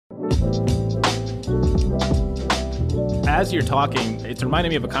As you're talking, it's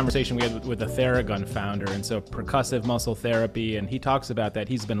reminding me of a conversation we had with the Theragun founder, and so percussive muscle therapy, and he talks about that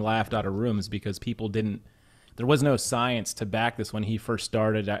he's been laughed out of rooms because there was no science to back this when he first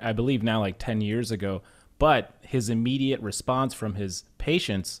started, I believe now like 10 years ago, but his immediate response from his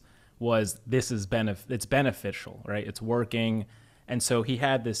patients was it's beneficial, right? It's working. And so he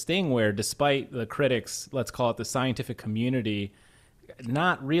had this thing where despite the critics, let's call it the scientific community,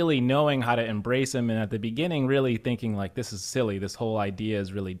 not really knowing how to embrace him, and at the beginning really thinking like, this is silly, this whole idea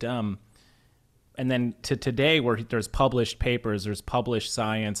is really dumb. And then to today, where there's published papers, there's published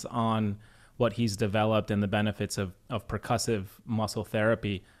science on what he's developed and the benefits of percussive muscle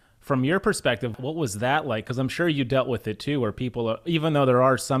therapy. From your perspective, what was that like? Because I'm sure you dealt with it too, where people, even though there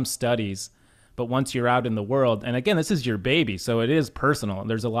are some studies, but once you're out in the world, and again, this is your baby, so it is personal.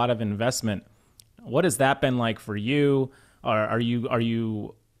 There's a lot of investment. What has that been like for you? Are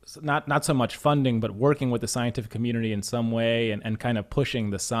you not so much funding, but working with the scientific community in some way and kind of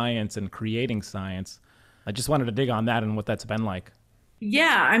pushing the science and creating science? I just wanted to dig on that and what that's been like.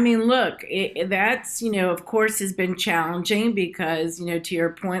 Yeah, I mean, look, that's, of course, has been challenging because, to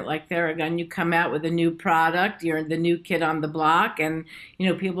your point, like Theragun, you come out with a new product, you're the new kid on the block, and,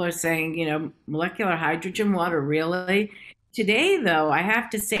 people are saying, molecular hydrogen water, really? Today, though, I have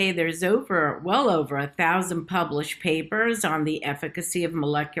to say there's well over 1,000 published papers on the efficacy of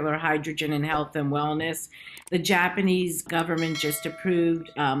molecular hydrogen in health and wellness. The Japanese government just approved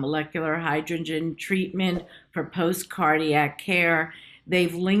molecular hydrogen treatment for post-cardiac care.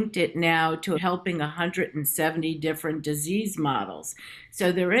 They've linked it now to helping 170 different disease models.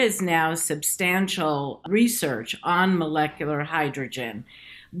 So there is now substantial research on molecular hydrogen.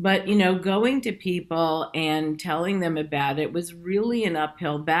 But, going to people and telling them about it was really an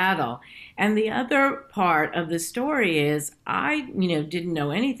uphill battle. And the other part of the story is I, didn't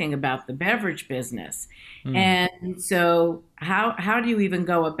know anything about the beverage business. And so how do you even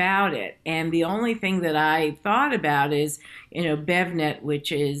go about it? And the only thing that I thought about is, BevNet,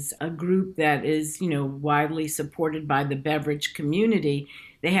 which is a group that is, widely supported by the beverage community.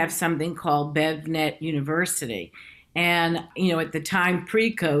 They have something called BevNet University. And, at the time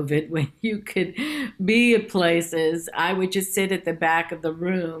pre-COVID, when you could be at places, I would just sit at the back of the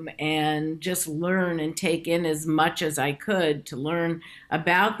room and just learn and take in as much as I could to learn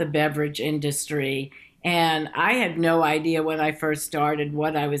about the beverage industry. And I had no idea when I first started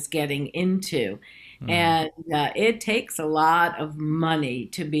what I was getting into. And it takes a lot of money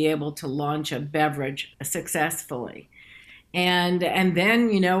to be able to launch a beverage successfully. And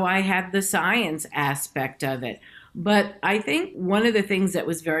then, I had the science aspect of it. But I think one of the things that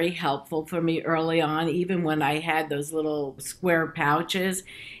was very helpful for me early on, even when I had those little square pouches,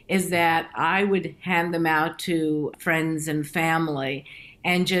 is that I would hand them out to friends and family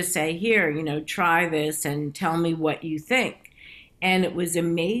and just say, here, try this and tell me what you think. And it was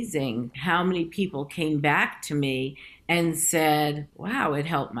amazing how many people came back to me and said, wow, it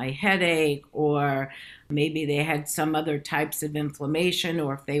helped my headache, or maybe they had some other types of inflammation,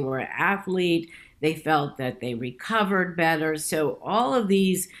 or if they were an athlete, they felt that they recovered better. So all of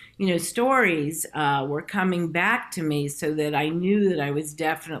these, stories were coming back to me so that I knew that I was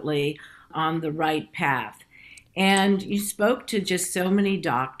definitely on the right path. And you spoke to just so many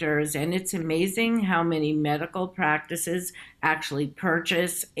doctors, and it's amazing how many medical practices actually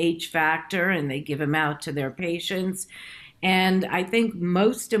purchase HFactor and they give them out to their patients. And I think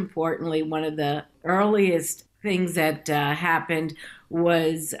most importantly, one of the earliest things that happened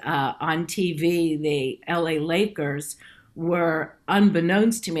was on TV, the LA Lakers were,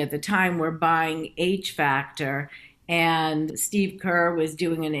 unbeknownst to me at the time, were buying HFactor. And Steve Kerr was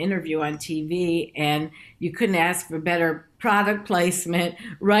doing an interview on TV, and you couldn't ask for better product placement.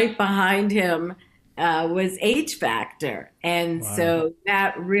 Right behind him was HFactor. And wow. So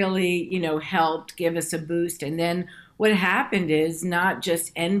that really, helped give us a boost. And then what happened is not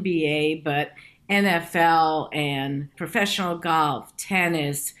just NBA, but NFL and professional golf,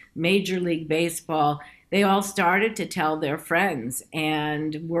 tennis, Major League Baseball, they all started to tell their friends,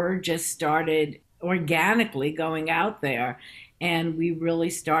 and word just started organically going out there. And we really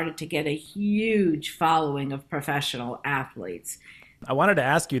started to get a huge following of professional athletes. I wanted to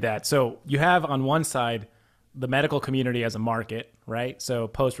ask you that. So you have on one side the medical community as a market, right? So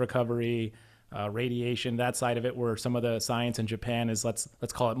post-recovery, radiation, that side of it, where some of the science in Japan is, let's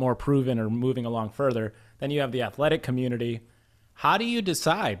call it more proven or moving along further. Then you have the athletic community. How do you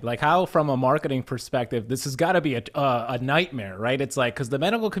decide? Like, how, from a marketing perspective, this has got to be a nightmare, right? It's like, because the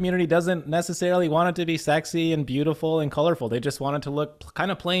medical community doesn't necessarily want it to be sexy and beautiful and colorful. They just want it to look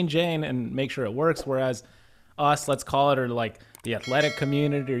kind of plain Jane and make sure it works. Whereas us, let's call it, or like the athletic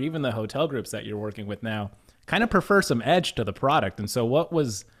community or even the hotel groups that you're working with now, kind of prefer some edge to the product. And so what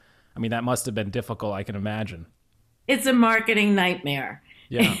was, I mean, that must have been difficult, I can imagine. It's a marketing nightmare.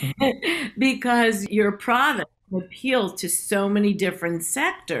 Yeah. Because your product appeals to so many different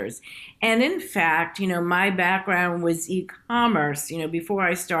sectors. And in fact, my background was e-commerce, before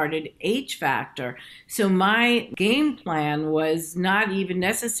I started HFactor. So my game plan was not even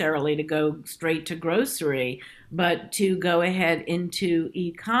necessarily to go straight to grocery, but to go ahead into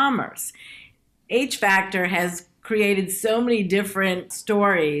e-commerce. HFactor has created so many different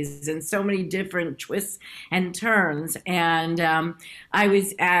stories and so many different twists and turns. And I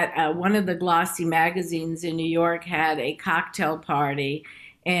was at one of the glossy magazines in New York, had a cocktail party,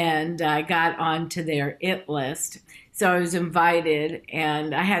 and I got onto their it list. So I was invited,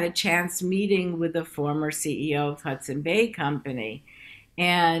 and I had a chance meeting with the former CEO of Hudson Bay Company.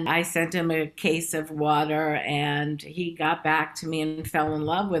 And I sent him a case of water, and he got back to me and fell in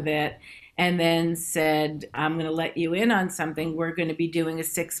love with it. And then said, I'm going to let you in on something. We're going to be doing a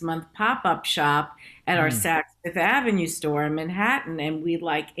 6-month pop-up shop at our Saks Fifth Avenue store in Manhattan, and we'd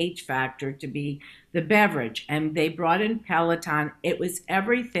like HFactor to be the beverage. And they brought in Peloton. It was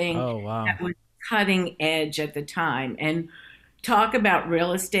everything that was cutting edge at the time. And talk about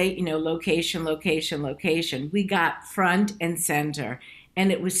real estate, location, location, location. We got front and center. And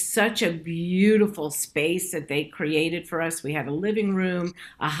it was such a beautiful space that they created for us. We had a living room,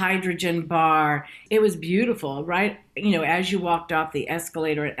 a hydrogen bar. It was beautiful, right? As you walked off the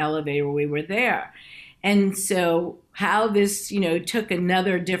escalator and elevator, we were there. And so how this, took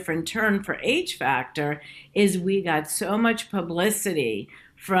another different turn for HFactor is we got so much publicity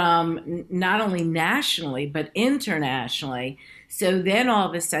from not only nationally, but internationally. So then all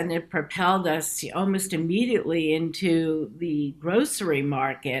of a sudden it propelled us almost immediately into the grocery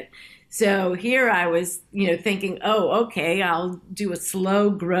market. So here I was, thinking, oh, okay, I'll do a slow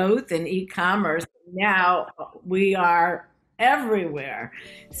growth in e-commerce. Now we are everywhere.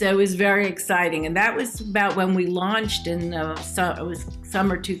 So it was very exciting. And that was about when we launched in it was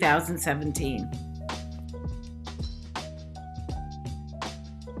summer 2017.